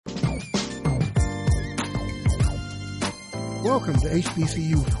Welcome to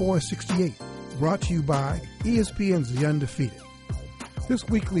HBCU 468, brought to you by ESPN's The Undefeated. This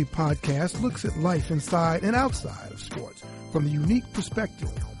weekly podcast looks at life inside and outside of sports from the unique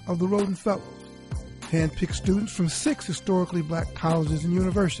perspective of the Rhoden Fellows, handpicked students from 6 historically black colleges and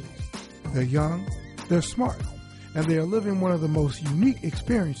universities. They're young, they're smart, and they are living one of the most unique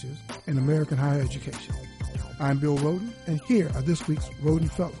experiences in American higher education. I'm Bill Rhoden, and here are this week's Rhoden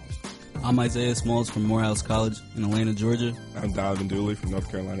Fellows. I'm Isaiah Smalls from Morehouse College in Atlanta, Georgia. I'm Donovan Dooley from North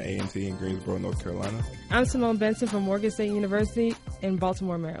Carolina A&T in Greensboro, North Carolina. I'm Simone Benson from Morgan State University in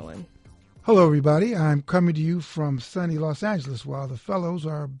Baltimore, Maryland. Hello, everybody. I'm coming to you from sunny Los Angeles while the fellows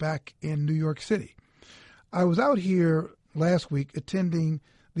are back in New York City. I was out here last week attending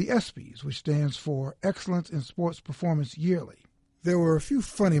the ESPYs, which stands for Excellence in Sports Performance Yearly. There were a few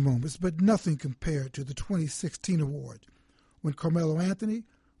funny moments, but nothing compared to the 2016 award when Carmelo Anthony,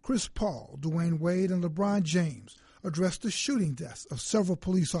 Chris Paul, Dwayne Wade, and LeBron James addressed the shooting deaths of several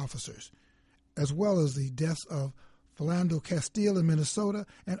police officers, as well as the deaths of Philando Castile in Minnesota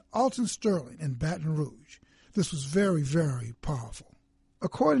and Alton Sterling in Baton Rouge. This was very, very powerful.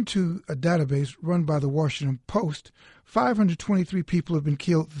 According to a database run by the Washington Post, 523 people have been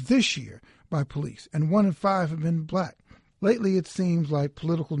killed this year by police, and 1 in 5 have been black. Lately, it seems like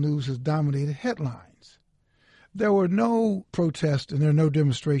political news has dominated headlines. There were no protests and there are no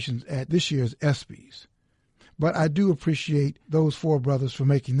demonstrations at this year's ESPYs. But I do appreciate those 4 brothers for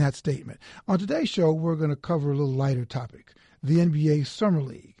making that statement. On today's show, we're going to cover a little lighter topic, the NBA Summer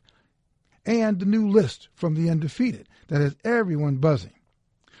League, and the new list from The Undefeated that has everyone buzzing.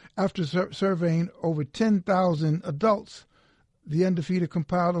 After surveying over 10,000 adults, The Undefeated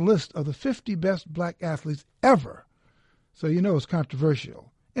compiled a list of the 50 best black athletes ever. So you know it's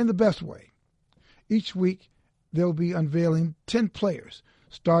controversial, in the best way. Each week, they'll be unveiling 10 players,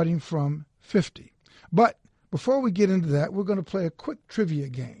 starting from 50. But before we get into that, we're going to play a quick trivia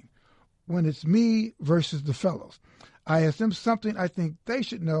game. When it's me versus the fellows, I ask them something I think they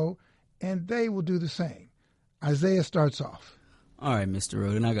should know, and they will do the same. Isaiah starts off. All right, Mr.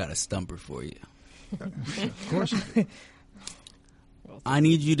 Rhoden, I got a stumper for you. Of course you do. I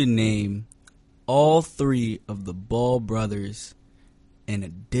need you to name all 3 of the Ball brothers in a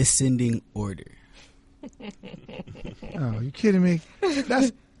descending order. Oh, you kidding me?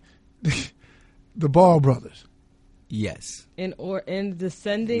 That's the Ball brothers. Yes. In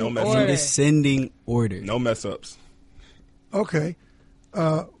descending No mess order. In descending order. No mess ups. Okay.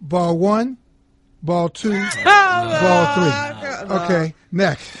 Ball 1, Ball 2, Ball 3. Okay,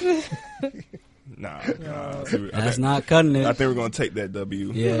 next. Nah. That's not cutting it. I think we're going to take that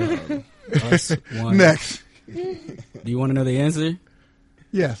W. Yeah. Us one. Next. Do you want to know the answer?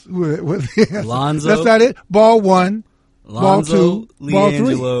 Yes. With the answer. Lonzo. That's not it. Ball 1, Lonzo, Ball 2, Ball 3.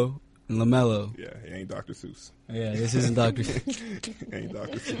 LiAngelo, and LaMelo. Yeah, he ain't Dr. Seuss. Yeah, this isn't Dr. He ain't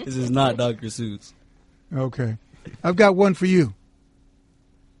Dr. Seuss. This is not Dr. Seuss. Okay. I've got one for you.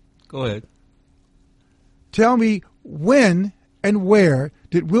 Go ahead. Tell me when and where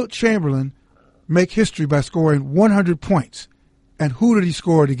did Wilt Chamberlain make history by scoring 100 points, and who did he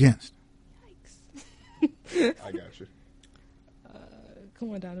score it against? I got you.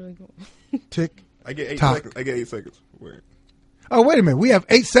 Come on, Donovan. Tick. I get 8 Tock. seconds. I get 8 seconds. Wait. Oh, wait a minute. We have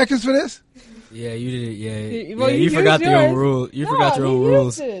 8 seconds for this? Yeah, you did it. Yeah, Well, yeah, you you forgot used your own yours. rule. You forgot your own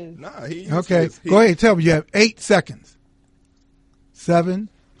rules. Nah, he used Okay. his. Go ahead. Tell me. You have 8 seconds. 7,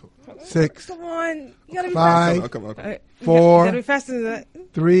 6, Come on. You gotta be 5, Come on. faster. 4, You gotta be faster than that.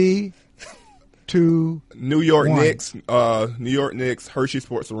 3, 2, New York 1. Knicks. New York Knicks, Hershey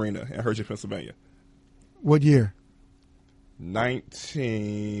Sports Arena in Hershey, Pennsylvania. What year?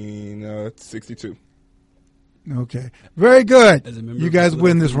 1962. Okay. Very good. As a member You of guys the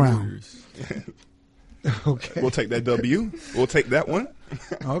win this Philadelphia round. Warriors. Okay. We'll take that W. We'll take that one.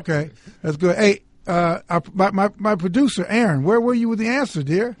 Okay. That's good. Hey, my producer, Aaron, where were you with the answer,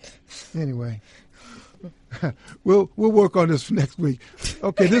 dear? Anyway. We'll work on this next week.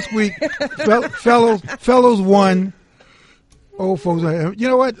 Okay, this week, fellows won. Old folks. You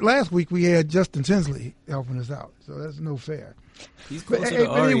know what? Last week we had Justin Tinsley helping us out, so that's no fair. He's closer But to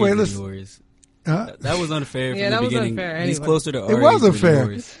Ari anyway, than listen. yours. Huh? That was unfair Yeah, from that the was beginning. unfair He's anyway. closer to It Ari wasn't than fair.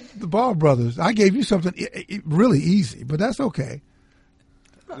 yours. The Ball brothers. I gave you something really easy, but that's okay.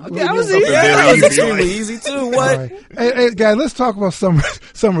 That was Something easy. very That was easy. extremely easy too. All What? right. Hey, guys, let's talk about summer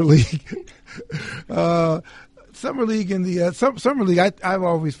league. Summer league in the summer league. I've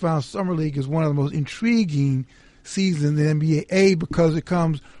always found summer league is one of the most intriguing seasons in the NBA. Because it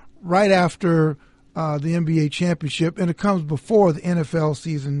comes right after the NBA championship, and it comes before the NFL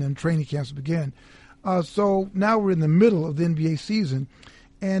season and training camps begin. So now we're in the middle of the NBA season,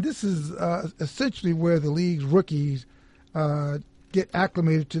 and this is essentially where the league's rookies get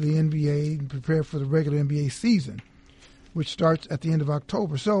acclimated to the NBA and prepare for the regular NBA season, which starts at the end of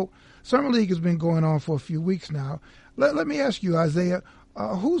October. So Summer League has been going on for a few weeks now. Let me ask you, Isaiah,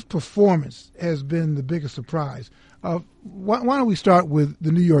 whose performance has been the biggest surprise? Why don't we start with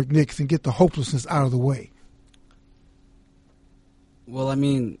the New York Knicks and get the hopelessness out of the way? Well, I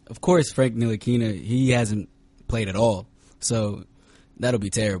mean, of course, Frank Ntilikina, he hasn't played at all, so that'll be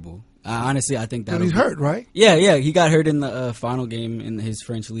terrible. Honestly, I think that he's hurt, right? Yeah, he got hurt in the final game in his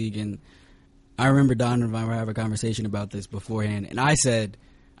French league, and I remember Don and I were having a conversation about this beforehand, and I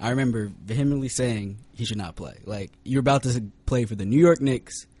remember vehemently saying he should not play. Like, you're about to play for the New York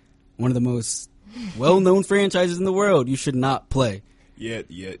Knicks, one of the most well-known franchises in the world. You should not play. Yet,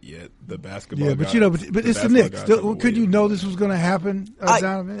 the basketball. Yeah, but guys, you know, but it's the Knicks. Could you know this was going to happen, I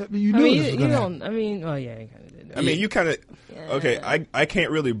Donovan? You knew this was going to happen. I mean, oh yeah, you kind of did. I mean, you kind of okay. I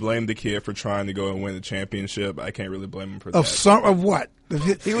can't really blame the kid for trying to go and win the championship. I can't really blame him for that. Of what?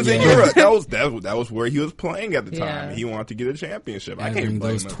 He was in Europe. That was where he was playing at the time. Yeah. He wanted to get a championship. I During can't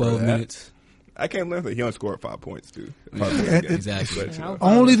blame those him 12 for that. minutes. I can't blame him. He only scored 5 points, dude. Exactly.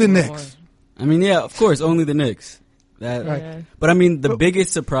 Only the Knicks. I mean, yeah, of course, only the Knicks. Right. Yeah. But I mean, the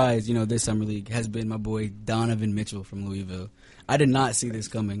biggest surprise, this summer league has been my boy Donovan Mitchell from Louisville. I did not see this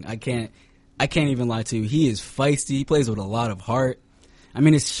coming. I can't even lie to you. He is feisty. He plays with a lot of heart. I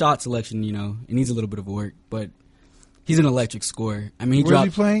mean, his shot selection, it needs a little bit of work, but he's an electric scorer. I mean, Where's he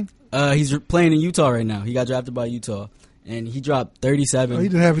playing? He's playing in Utah right now. He got drafted by Utah, and he dropped 37. He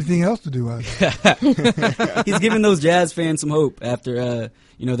didn't have anything else to do. He's giving those Jazz fans some hope after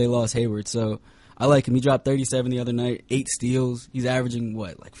they lost Hayward. So I like him. He dropped 37 the other night, 8 steals. He's averaging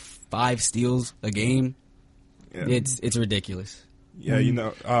like 5 steals a game. Yeah. It's ridiculous.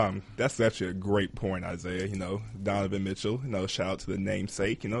 Yeah, that's actually a great point, Isaiah. Donovan Mitchell, shout out to the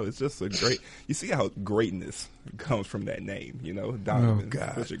namesake. It's just a great, you see how greatness comes from that name, Donovan. Oh,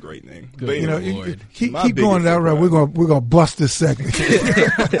 God. Such a great name. Good But, Lord. Keep going that route. We're gonna bust this segment.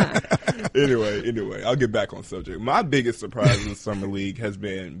 Anyway, I'll get back on subject. My biggest surprise in the Summer League has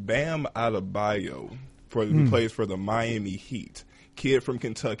been Bam Adebayo, who plays for the Miami Heat. Kid from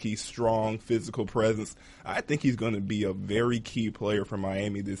Kentucky, strong physical presence. I think he's going to be a very key player for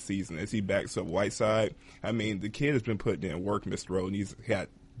Miami this season as he backs up Whiteside. I mean, the kid has been putting in work, Mr. Roden. He's had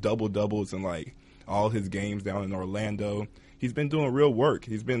double-doubles in, all his games down in Orlando. He's been doing real work.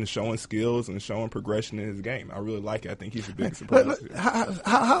 He's been showing skills and showing progression in his game. I really like it. I think he's a big surprise.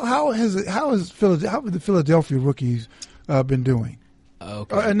 How have the Philadelphia rookies been doing?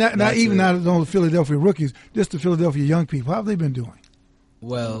 Okay. And not even the Philadelphia rookies, just the Philadelphia young people. How have they been doing?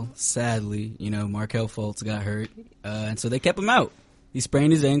 Well, sadly, Markelle Fultz got hurt, and so they kept him out. He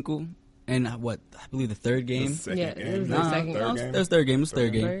sprained his ankle, and I believe the third game. It was the second game. It was third game. It was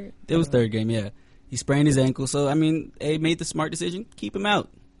third game. It was third game. Yeah, he sprained his ankle. So I mean, they made the smart decision, keep him out.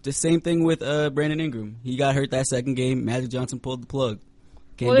 The same thing with Brandon Ingram. He got hurt that second game. Magic Johnson pulled the plug.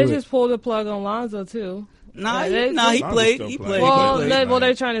 They just pulled the plug on Lonzo too. He played.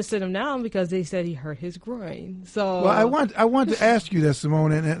 They're trying to sit him down because they said he hurt his groin. So, I want to ask you that,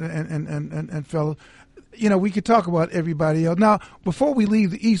 Simone and fellow. We could talk about everybody else now. Before we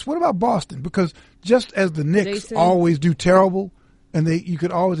leave the East, what about Boston? Because just as the Knicks always do terrible, and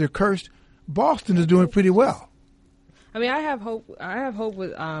they're cursed, Boston is doing pretty well. I mean, I have hope. I have hope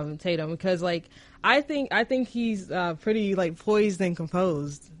with Tatum because, I think he's pretty poised and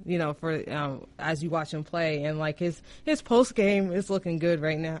composed. For as you watch him play, and his post game is looking good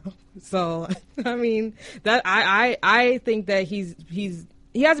right now. So I mean that I think that he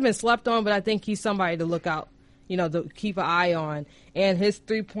hasn't been slept on, but I think he's somebody to look out. To keep an eye on, and his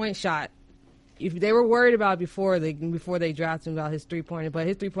 3-point shot. If they were worried about before they drafted him about his 3-pointer, but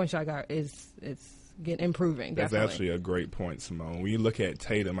his 3-point shot it's improving. That's definitely. actually a great point, Simone. When you look at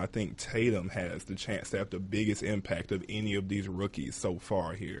Tatum, I think Tatum has the chance to have the biggest impact of any of these rookies so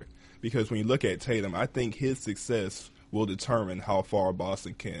far here. Because when you look at Tatum, I think his success will determine how far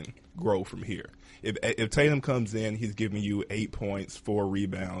Boston can grow from here. If Tatum comes in, he's giving you 8 points, 4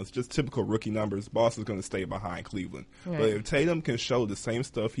 rebounds, just typical rookie numbers, Boston's going to stay behind Cleveland. Right. But if Tatum can show the same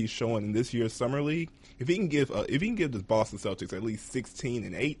stuff he's showing in this year's Summer League, if he can give the Boston Celtics at least 16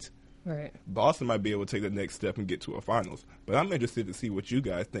 and 8, right, Boston might be able to take the next step and get to a finals. But I'm interested to see what you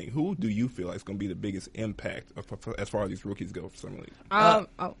guys think. Who do you feel like is going to be the biggest impact as far as these rookies go for Summer League?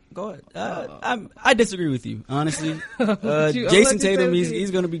 Go ahead. I disagree with you, honestly. Jason Tatum,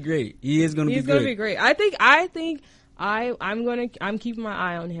 he's going to be great. He is going to be great. He's going to be great. I'm keeping my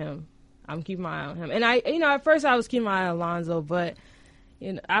eye on him. And at first I was keeping my eye on Lonzo, but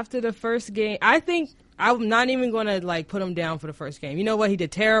after the first game, I think I'm not even going to like put him down for the first game. You know what? He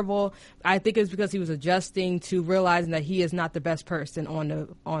did terrible. I think it's because he was adjusting to realizing that he is not the best person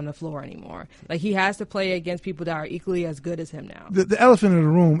on the floor anymore. Like he has to play against people that are equally as good as him now. The elephant in the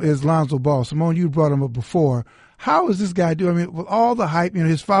room is Lonzo Ball. Simone, you brought him up before. How is this guy doing? I mean, with all the hype,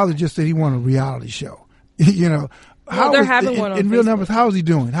 his father just said he wanted a reality show. Well, they're having one on in real Facebook. numbers. How is he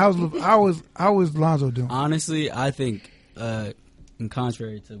doing? How is Lonzo doing? Honestly, I think, in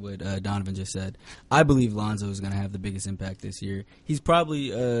contrary to what Donovan just said, I believe Lonzo is going to have the biggest impact this year. He's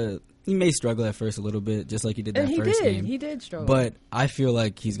probably he may struggle at first a little bit, just like he did first game. He did struggle, but I feel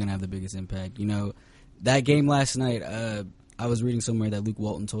like he's going to have the biggest impact. That game last night, I was reading somewhere that Luke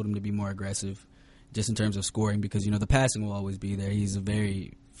Walton told him to be more aggressive, just in terms of scoring, because the passing will always be there. He's a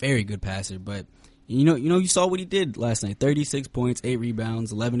very, very good passer, but you saw what he did last night: 36 points, 8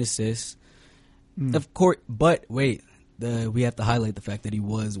 rebounds, 11 assists. Of course, but wait. We have to highlight the fact that he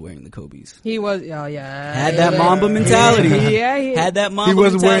was wearing the Kobe's. He was, oh yeah, had that Mamba mentality. Yeah, he had that Mamba he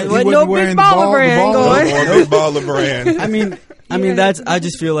wasn't mentality. Wearing, he no wasn't wearing big the baller ball, brand the ball. going. No more big baller brand. I mean that's. I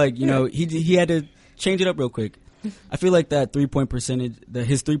just feel like he had to change it up real quick. I feel like that 3-point percentage,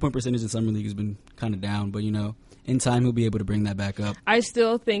 his 3-point percentage in summer league has been kind of down, but in time he'll be able to bring that back up. I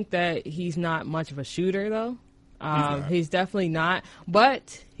still think that he's not much of a shooter though. He's definitely not,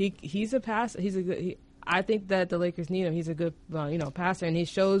 but he's a passer. He's a good. I think that the Lakers need him. He's a good, passer, and he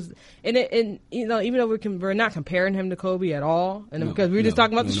shows. And even though we're not comparing him to Kobe at all, and because we're just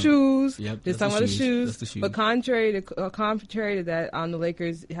talking about the shoes, Yep, just talking about the shoes. The shoes. But contrary to that, the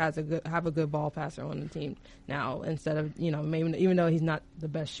Lakers have a good ball passer on the team now instead of maybe even though he's not the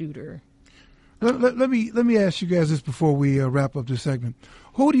best shooter. Let me ask you guys this before we wrap up this segment.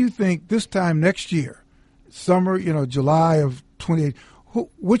 Who do you think this time next year, summer, July of 28?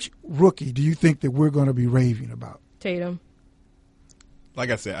 Which rookie do you think that we're going to be raving about? Tatum. Like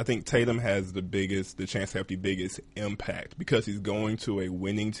I said, I think Tatum has the chance to have the biggest impact because he's going to a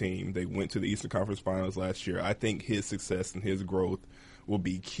winning team. They went to the Eastern Conference Finals last year. I think his success and his growth will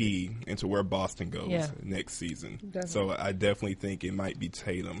be key into where Boston goes next season. Definitely. So I definitely think it might be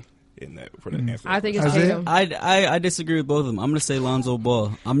Tatum in that for the answer. I think it's Isaiah? Tatum. I disagree with both of them. I'm gonna say Lonzo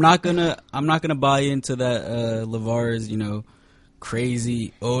Ball. I'm not gonna buy into that LeVar's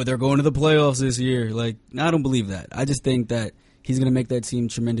crazy, they're going to the playoffs this year. Like, I don't believe that. I just think that he's going to make that team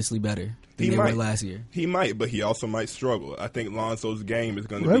tremendously better than they were last year. He might, but he also might struggle. I think Lonzo's game is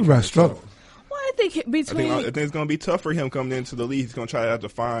going to be everybody struggle. Well, I think I think it's going to be tough for him coming into the league. He's going to try to have to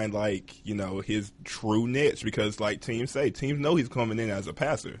find his true niche because teams know he's coming in as a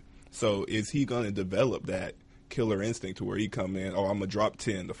passer. So is he going to develop that killer instinct to where he come in, I'm going to drop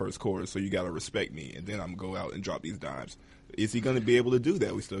 10 the first quarter, so you got to respect me, and then I'm going to go out and drop these dimes. Is he going to be able to do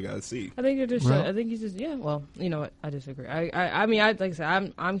that? We still got to see. I think you're just. I think he's just. Yeah. Well, you know what? I disagree. I mean, like I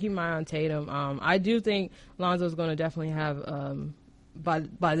said, I'm keeping my eye on Tatum. I do think Lonzo's going to definitely have.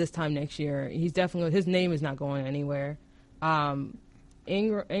 By this time next year, he's definitely his name is not going anywhere.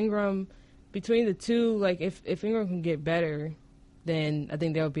 Ingram, between the two, like if Ingram can get better, then I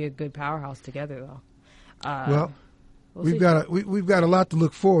think they'll be a good powerhouse together, though. We've got a lot to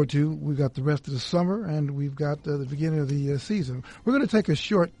look forward to. We've got the rest of the summer, and we've got the beginning of the season. We're going to take a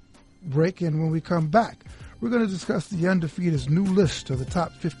short break, and when we come back, we're going to discuss the Undefeated's new list of the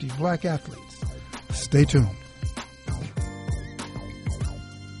top 50 black athletes. Stay tuned.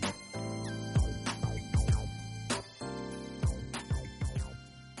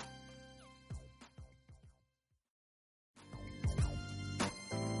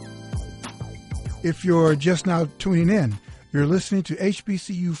 If you're just now tuning in, you're listening to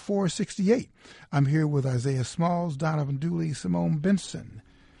HBCU 468. I'm here with Isaiah Smalls, Donovan Dooley, Simone Benson.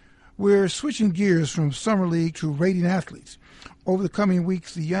 We're switching gears from Summer League to rating athletes. Over the coming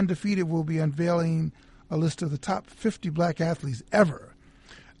weeks, the Undefeated will be unveiling a list of the top 50 black athletes ever.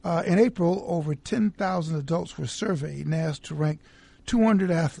 In April, over 10,000 adults were surveyed and asked to rank 200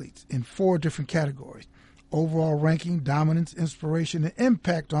 athletes in 4 different categories: overall ranking, dominance, inspiration, and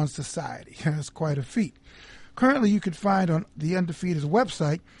impact on society. That's quite a feat. Currently, you can find on the Undefeated's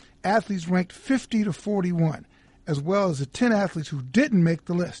website athletes ranked 50 to 41, as well as the 10 athletes who didn't make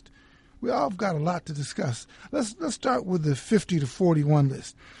the list. We all have got a lot to discuss. Let's start with the 50 to 41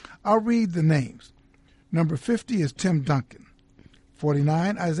 list. I'll read the names. Number 50 is Tim Duncan.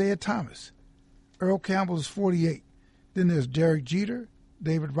 49, Isaiah Thomas. Earl Campbell is 48. Then there's Derek Jeter,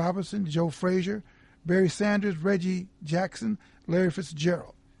 David Robinson, Joe Frazier, Barry Sanders, Reggie Jackson, Larry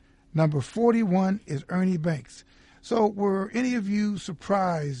Fitzgerald. Number 41 is Ernie Banks. So were any of you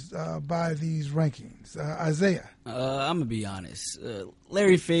surprised by these rankings? Isaiah? I'm going to be honest.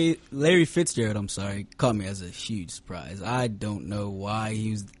 Larry Fitzgerald, caught me as a huge surprise. I don't know why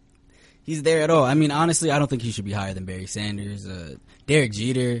he was he's there at all. I mean, honestly, I don't think he should be higher than Barry Sanders, Derek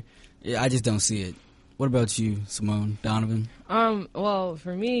Jeter. I just don't see it. What about you, Simone Donovan? Well,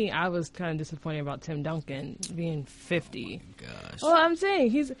 for me, I was kind of disappointed about Tim Duncan being 50. Gosh. Well, I'm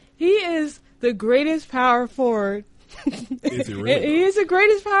saying he is the greatest power forward. Is he really? He is the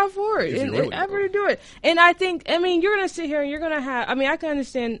greatest power forward Really, ever to do it. And I think, I mean, you're going to sit here and you're going to have, I mean, I can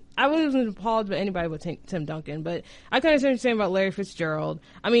understand, I wasn't appalled by anybody but Tim Duncan, but I can understand about Larry Fitzgerald.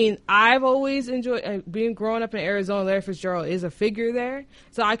 I mean, I've always enjoyed, growing up in Arizona, Larry Fitzgerald is a figure there.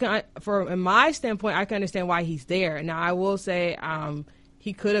 So in my standpoint, I can understand why he's there. Now, I will say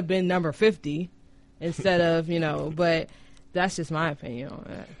he could have been number 50 instead of, but that's just my opinion on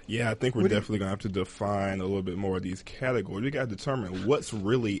that. Yeah, I think we're definitely going to have to define a little bit more of these categories. We got to determine what's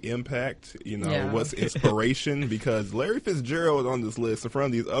really impact, what's inspiration, because Larry Fitzgerald on this list in front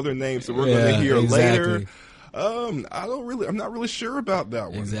of these other names that we're going to hear later. I'm not really sure about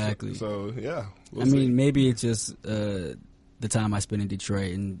that one. Exactly. So yeah. I mean, maybe it's just the time I spent in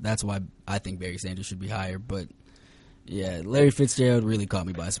Detroit, and that's why I think Barry Sanders should be higher. But yeah, Larry Fitzgerald really caught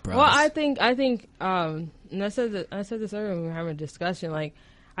me by surprise. Well, I think, and I said this earlier when we were having a discussion. Like,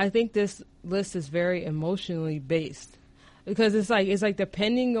 I think this list is very emotionally based because it's like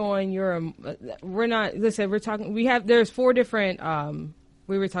depending on your. There's 4 different.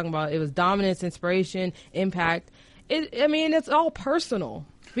 We were talking about it was dominance, inspiration, impact. It's all personal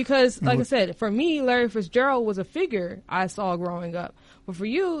because, like I said, for me, Larry Fitzgerald was a figure I saw growing up. But for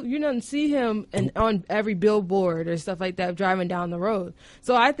you didn't see him on every billboard or stuff like that driving down the road.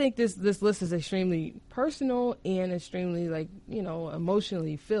 So I think this list is extremely personal and extremely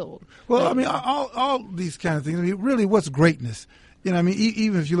emotionally filled. Well, all these kind of things. Really, what's greatness?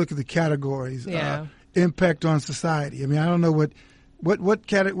 Even if you look at the categories, impact on society. I don't know what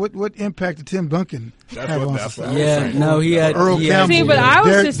impact did Tim Duncan have on society? Yeah, no, he had Earl Campbell. See, but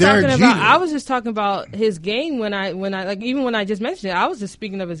I was just talking about his game when I just mentioned it. I was just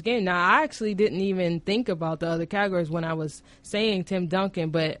speaking of his game. Now, I actually didn't even think about the other categories when I was saying Tim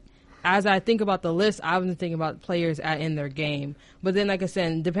Duncan, but as I think about the list, I wasn't thinking about players in their game. But then, like I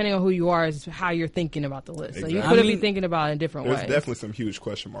said, depending on who you are is how you're thinking about the list. Exactly. So you could be thinking about it in different ways. There's definitely some huge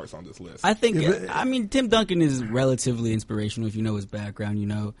question marks on this list. I think, Tim Duncan is relatively inspirational if you know his background.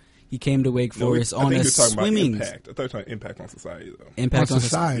 He came to Wake Forest on a swimming. I thought you were talking impact on society, though. Impact on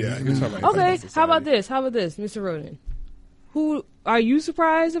society. Yeah, you're talking about okay, impact on society. how about this, Mr. Rodin? Who are you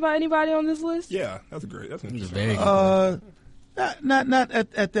surprised about anybody on this list? Yeah, that's interesting. Very good. Not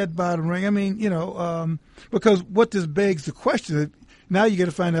at that bottom ring. Because what this begs the question, now you got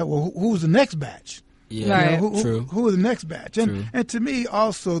to find out, well, who's the next batch? Yeah, right. True. Who are the next batch? And to me,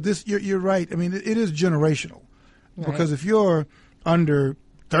 also, this you're right. It is generational, because if you're under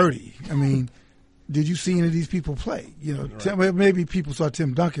 30, did you see any of these people play? Maybe people saw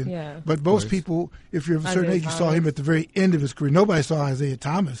Tim Duncan, but most people, if you're of a certain age, you saw him at the very end of his career. Nobody saw Isaiah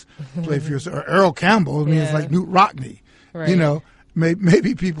Thomas play for you, or Earl Campbell. It's like Newt Rockney. Right.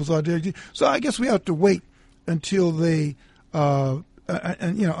 Maybe people saw Derek Jeter. So I guess we have to wait until they unveil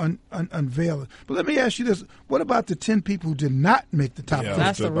it. But let me ask you this: what about the 10 people who did not make the top 10?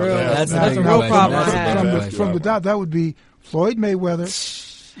 That's the real problem I have. From the top, that would be Floyd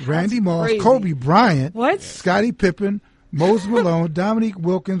Mayweather, Randy Moss, Kobe Bryant, Scottie Pippen, Moses Malone, Dominique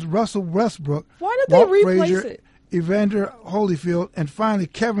Wilkins, Russell Westbrook, why did they replace Frazier, it? Evander Holyfield, and finally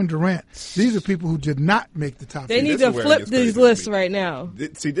Kevin Durant. These are people who did not make the top 10. They need to flip these lists right now.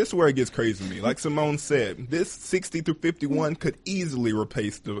 See, this is where it gets crazy to me. Like Simone said, this 60 through 51 could easily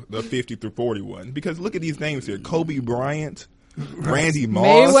replace the 50 through 41. Because look at these names here. Kobe Bryant, Randy Moss.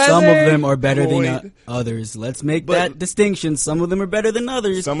 Mayweather. Some of them are better Floyd. than others. Let's make that distinction. Some of them are better than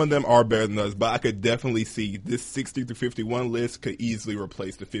others. Some of them are better than others, but I could definitely see this 60 through 51 list could easily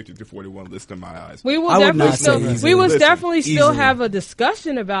replace the 50 through 41 list in my eyes. We will I would definitely still easily. have a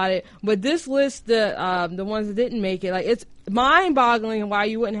discussion about it, but this list, the ones that didn't make it, it's mind-boggling why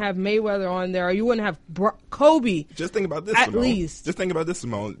you wouldn't have Mayweather on there, or you wouldn't have Kobe. Just think about this, at Simone. least. Just think about this,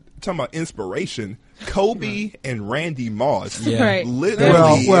 Simone. Talking about inspiration, Kobe and Randy Moss Right.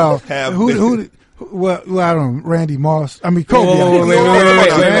 literally have I don't know, Randy Moss. Kobe.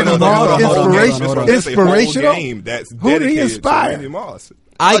 Randy Moss, inspirational. That's Who did he dedicated inspire? to Randy Moss.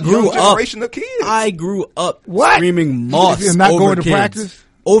 I grew up. Generation of kids. I grew up What? screaming Moss. You're not over going to kids. practice?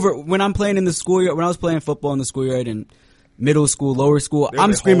 Over when I'm playing in the schoolyard. When I was playing football in the schoolyard in middle school, lower school, There's I'm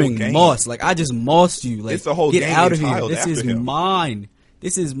a screaming whole game. Moss. Like I just mossed you. Like It's a whole get game out of here. entitled This after is him. mine.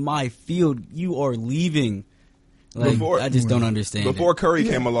 This is my field. You are leaving. Like, I just don't understand. Before Curry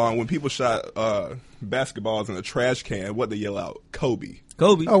came along, when people shot basketballs in a trash can, what they yell out? Kobe.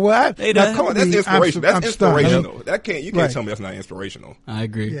 Oh well, come on, that's inspirational. That's inspirational. That you can't Right. tell me that's not inspirational. I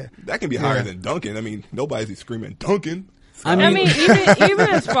agree. Yeah. That can be higher than Duncan. I mean, nobody's screaming Duncan. I I mean, mean, even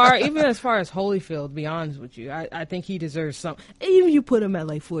as far as Holyfield, to be honest with you, I think he deserves some. Even you put him at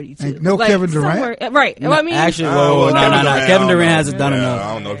like 42. And no like, Kevin Durant? Right. Well, I mean, actually, well, no. Kevin Durant hasn't done Yeah, enough.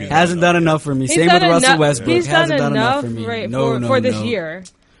 I don't know if he's Hasn't done enough for me. he's Same done with Russell enough- Westbrook. He's done Hasn't done enough for me. right, No, for this no. year.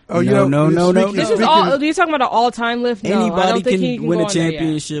 Oh, No. This is all. You're talking about an all-time lift. No, I Anybody don't think he can can win go a on there yet.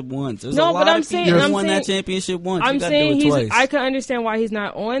 championship once. There's No, a lot but I'm of saying- people who I'm won that saying- championship once. I'm You gotta saying do it twice. I can understand why he's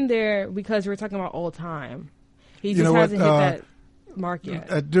not on there because we're talking about all-time. He You just know what, hasn't hit that mark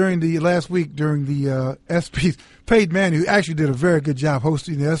yet. During the last week, during the ESPYs, Peyton Manning, who actually did a very good job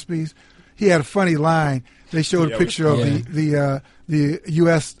hosting the ESPYs, he had a funny line. They showed a picture of the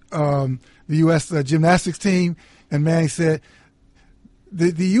U.S. Gymnastics team, and Manning said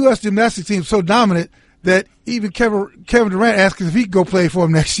the U.S. gymnastics team is so dominant that even Kevin Durant asked if he could go play for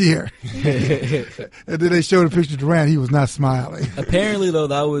him next year. And then they showed a picture of Durant. He was not smiling. Apparently, though,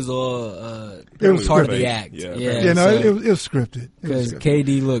 that was all It was part of fake. the act. Yeah, Yeah, no, it was scripted. Because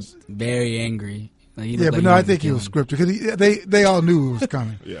KD looked very angry. Like, he Yeah, looked but like no, I was think it killing was scripted because they all knew it was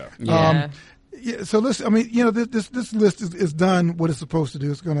coming. Yeah. Yeah. Yeah, so listen, I mean, this list is done what it's supposed to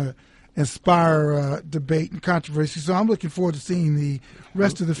do. It's going to inspire debate and controversy. So I'm looking forward to seeing the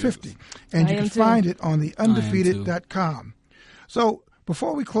rest of the 50. And I you am can too. find it on the I am undefeated.com. So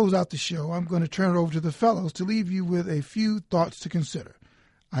before we close out the show, I'm going to turn it over to the fellows to leave you with a few thoughts to consider.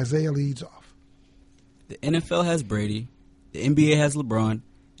 Isaiah leads off. The NFL has Brady, the NBA has LeBron,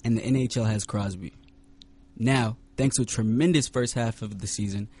 and the NHL has Crosby. Now, thanks to a tremendous first half of the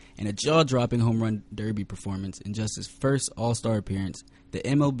season and a jaw-dropping home run derby performance in just his first All-Star appearance, the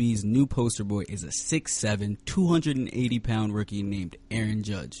MLB's new poster boy is a 6'7", 280-pound rookie named Aaron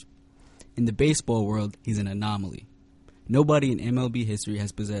Judge. In the baseball world, he's an anomaly. Nobody in MLB history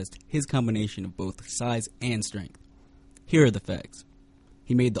has possessed his combination of both size and strength. Here are the facts.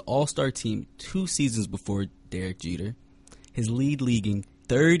 He made the All-Star team 2 seasons before Derek Jeter. His league-leaguing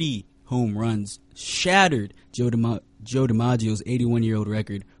 30 home runs shattered Joe DiMaggio's 81-year-old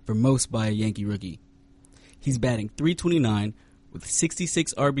record for most by a Yankee rookie. He's batting .329 with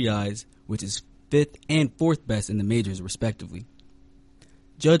 66 RBIs, which is 5th and 4th best in the majors, respectively.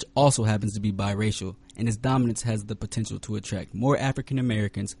 Judge also happens to be biracial, and his dominance has the potential to attract more African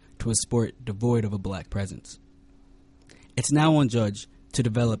Americans to a sport devoid of a black presence. It's now on Judge to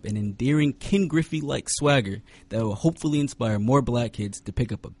develop an endearing Ken Griffey-like swagger that will hopefully inspire more black kids to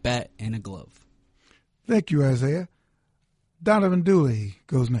pick up a bat and a glove. Thank you, Isaiah. Donovan Dooley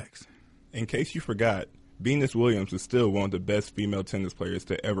goes next. In case you forgot, Venus Williams is still one of the best female tennis players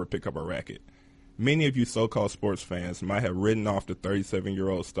to ever pick up a racket. Many of you so-called sports fans might have written off the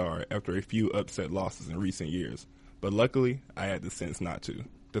 37-year-old star after a few upset losses in recent years, but luckily, I had the sense not to.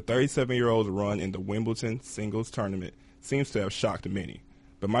 The 37-year-old's run in the Wimbledon singles tournament seems to have shocked many,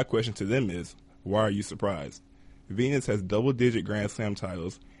 but my question to them is, why are you surprised? Venus has double-digit Grand Slam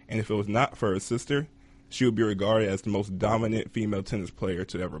titles, and if it was not for her sister, she would be regarded as the most dominant female tennis player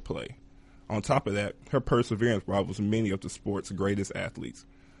to ever play. On top of that, her perseverance rivals many of the sport's greatest athletes,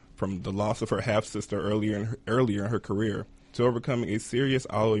 from the loss of her half-sister earlier in her career to overcoming a serious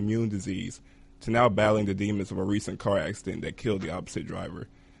autoimmune disease to now battling the demons of a recent car accident that killed the opposite driver.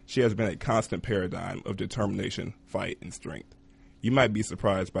 She has been a constant paradigm of determination, fight, and strength. You might be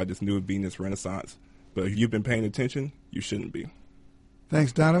surprised by this new Venus renaissance, but if you've been paying attention, you shouldn't be.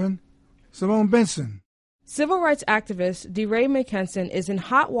 Thanks, Donovan. Simone Benson. Civil rights activist DeRay McKenson is in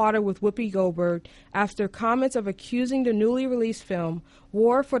hot water with Whoopi Goldberg after comments of accusing the newly released film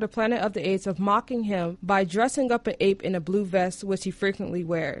War for the Planet of the Apes of mocking him by dressing up an ape in a blue vest, which he frequently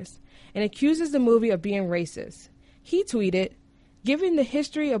wears, and accuses the movie of being racist. He tweeted, "Given the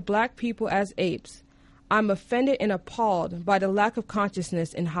history of black people as apes, I'm offended and appalled by the lack of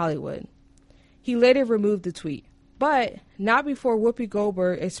consciousness in Hollywood." He later removed the tweet, but not before Whoopi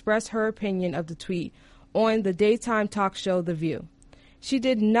Goldberg expressed her opinion of the tweet on the daytime talk show The View. She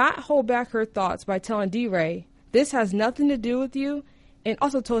did not hold back her thoughts by telling DeRay, "This has nothing to do with you," and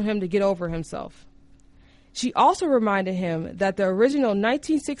also told him to get over himself. She also reminded him that the original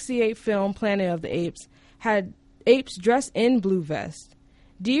 1968 film Planet of the Apes had apes dressed in blue vests.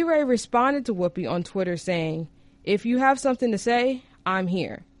 DeRay responded to Whoopi on Twitter saying, "If you have something to say, I'm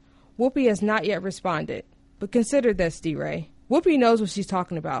here." Whoopi has not yet responded, but consider this, DeRay. Whoopi knows what she's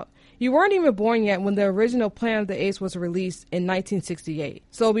talking about. You weren't even born yet when the original Planet of the Apes was released in 1968.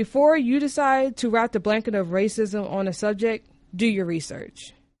 So before you decide to wrap the blanket of racism on a subject, do your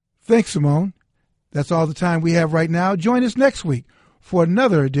research. Thanks, Simone. That's all the time we have right now. Join us next week for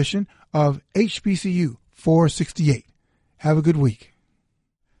another edition of HBCU 468. Have a good week.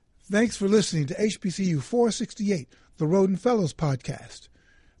 Thanks for listening to HBCU 468, the Rhoden Fellows podcast.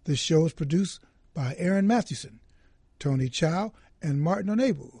 This show is produced by Aaron Mathewson. Tony Chow and Martin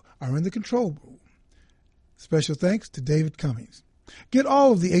Onebu are in the control room. Special thanks to David Cummings. Get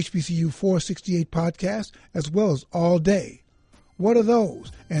all of the HBCU 468 podcasts as well as All Day, What Are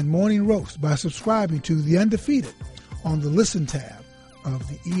Those, and Morning Roast by subscribing to The Undefeated on the Listen tab of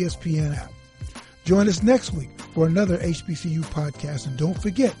the ESPN app. Join us next week for another HBCU podcast, and don't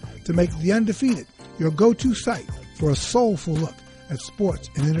forget to make The Undefeated your go-to site for a soulful look at sports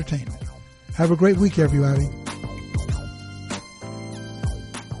and entertainment. Have a great week, everybody.